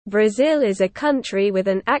Brazil is a country with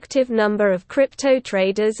an active number of crypto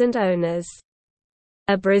traders and owners.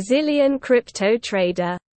 A Brazilian crypto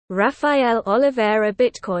trader, Rafael Oliveira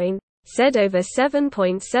Bitcoin, said over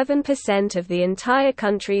 7.7% of the entire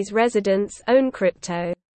country's residents own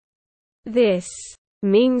crypto. This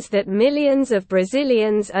means that millions of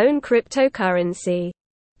Brazilians own cryptocurrency.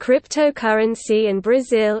 Cryptocurrency in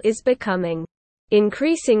Brazil is becoming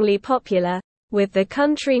increasingly popular, with the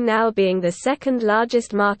country now being the second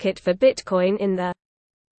largest market for Bitcoin in the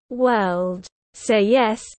world. So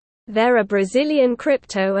yes, there are Brazilian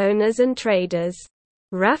crypto owners and traders.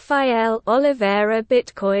 Rafael Oliveira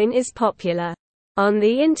Bitcoin is popular on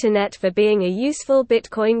the internet for being a useful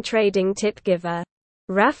Bitcoin trading tip giver.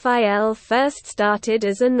 Rafael first started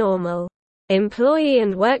as a normal employee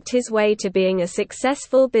and worked his way to being a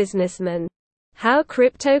successful businessman. How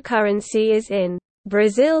cryptocurrency is in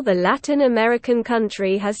Brazil. The Latin American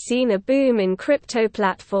country has seen a boom in crypto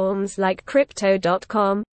platforms like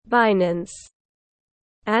Crypto.com, Binance,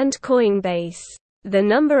 and Coinbase. The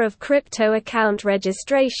number of crypto account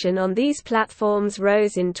registration on these platforms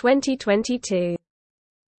rose in 2022.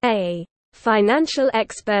 A financial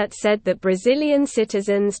expert said that Brazilian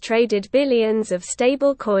citizens traded billions of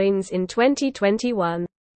stable coins in 2021.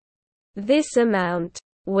 This amount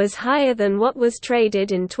was higher than what was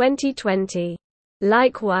traded in 2020.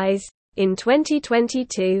 Likewise, in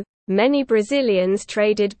 2022, many Brazilians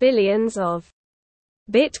traded billions of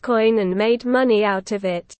Bitcoin and made money out of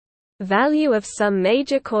it. Value of some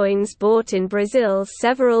major coins bought in Brazil.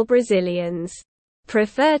 Several Brazilians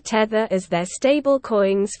prefer Tether as their stable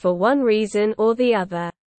coins for one reason or the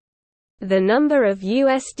other. The number of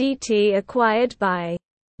USDT acquired by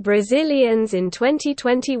Brazilians in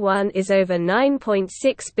 2021 is over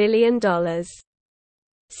 $9.6 billion.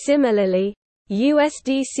 Similarly,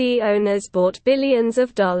 USDC owners bought billions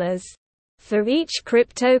of dollars for each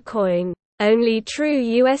crypto coin. Only true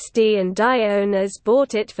USD and DAI owners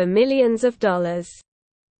bought it for millions of dollars.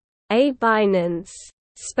 A Binance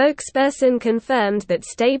spokesperson confirmed that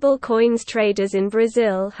stable coins traders in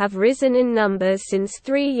Brazil have risen in numbers since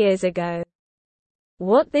 3 years ago.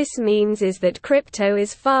 What this means is that crypto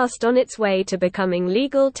is fast on its way to becoming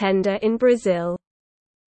legal tender in Brazil.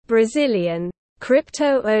 Brazilian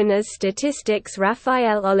crypto owners statistics.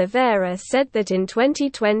 Rafael Oliveira said that in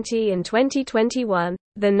 2020 and 2021,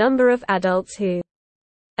 the number of adults who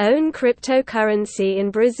own cryptocurrency in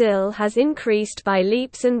Brazil has increased by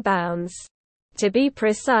leaps and bounds. To be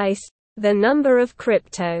precise, the number of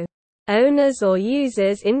crypto owners or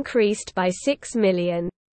users increased by 6 million.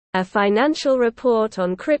 A financial report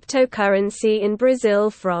on cryptocurrency in Brazil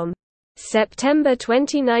from September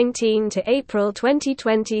 2019 to April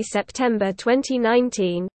 2020. September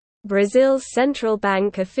 2019, Brazil's central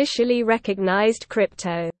bank officially recognized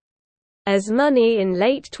crypto as money in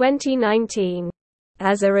late 2019.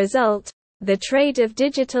 As a result, the trade of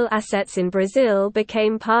digital assets in Brazil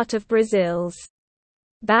became part of Brazil's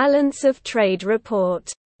Balance of Trade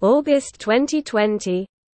report. August 2020,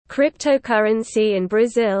 cryptocurrency in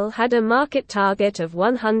Brazil had a market target of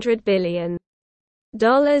 $100 billion.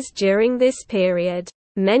 During this period,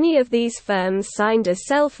 many of these firms signed a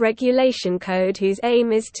self-regulation code whose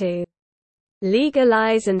aim is to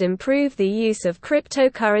legalize and improve the use of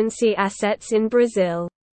cryptocurrency assets in Brazil.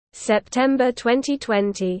 September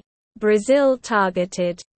 2020, Brazil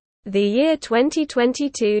targeted the year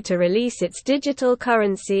 2022 to release its digital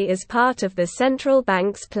currency as part of the central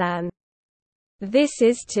bank's plan. This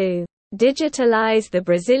is to digitalize the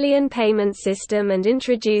Brazilian payment system and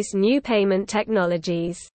introduce new payment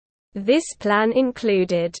technologies. This plan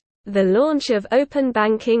included the launch of open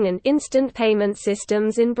banking and instant payment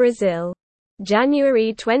systems in Brazil.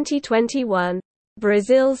 January 2021,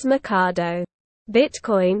 Brazil's Mercado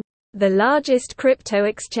Bitcoin, the largest crypto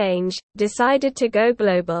exchange, decided to go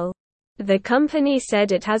global. The company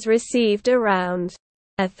said it has received around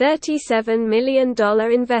a $37 million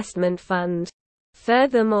investment fund.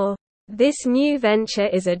 Furthermore, this new venture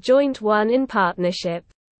is a joint one in partnership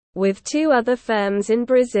with 2 other firms in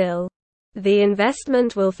Brazil. The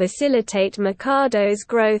investment will facilitate Mercado's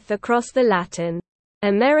growth across the Latin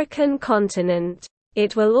American continent.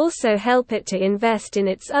 It will also help it to invest in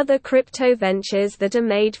its other crypto ventures that are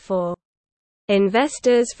made for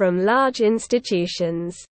investors from large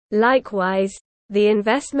institutions. Likewise, the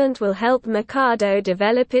investment will help Mercado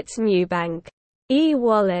develop its Nubank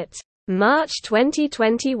e-wallet. March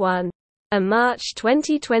 2021. A March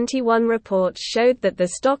 2021 report showed that the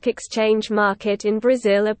stock exchange market in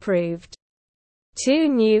Brazil approved 2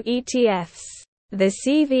 new ETFs. The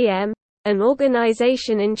CVM, an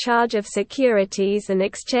organization in charge of securities and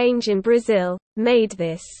exchange in Brazil, made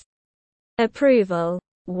this approval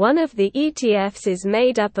One of the ETFs is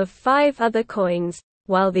made up of 5 other coins,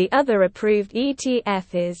 while the other approved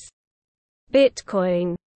ETF is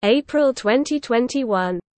Bitcoin. April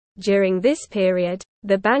 2021. During this period,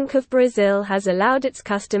 the Bank of Brazil has allowed its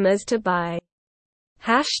customers to buy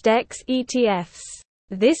 #DEX ETFs.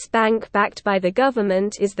 This bank backed by the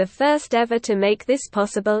government is the first ever to make this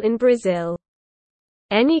possible in Brazil.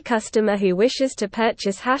 Any customer who wishes to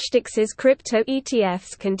purchase #DEX's crypto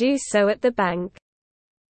ETFs can do so at the bank.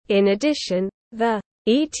 In addition, the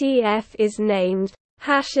ETF is named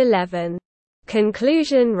 #11.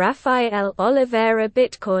 Conclusion: Rafael Oliveira.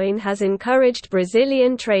 Bitcoin has encouraged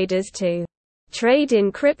Brazilian traders to trade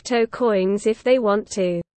in crypto coins if they want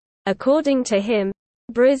to. According to him,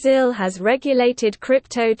 Brazil has regulated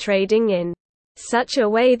crypto trading in such a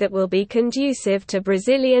way that will be conducive to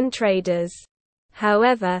Brazilian traders.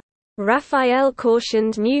 However, Rafael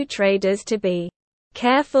cautioned new traders to be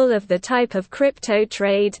careful of the type of crypto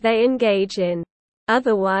trade they engage in.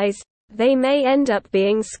 Otherwise, they may end up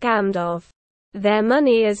being scammed of their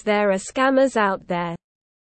money, as there are scammers out there.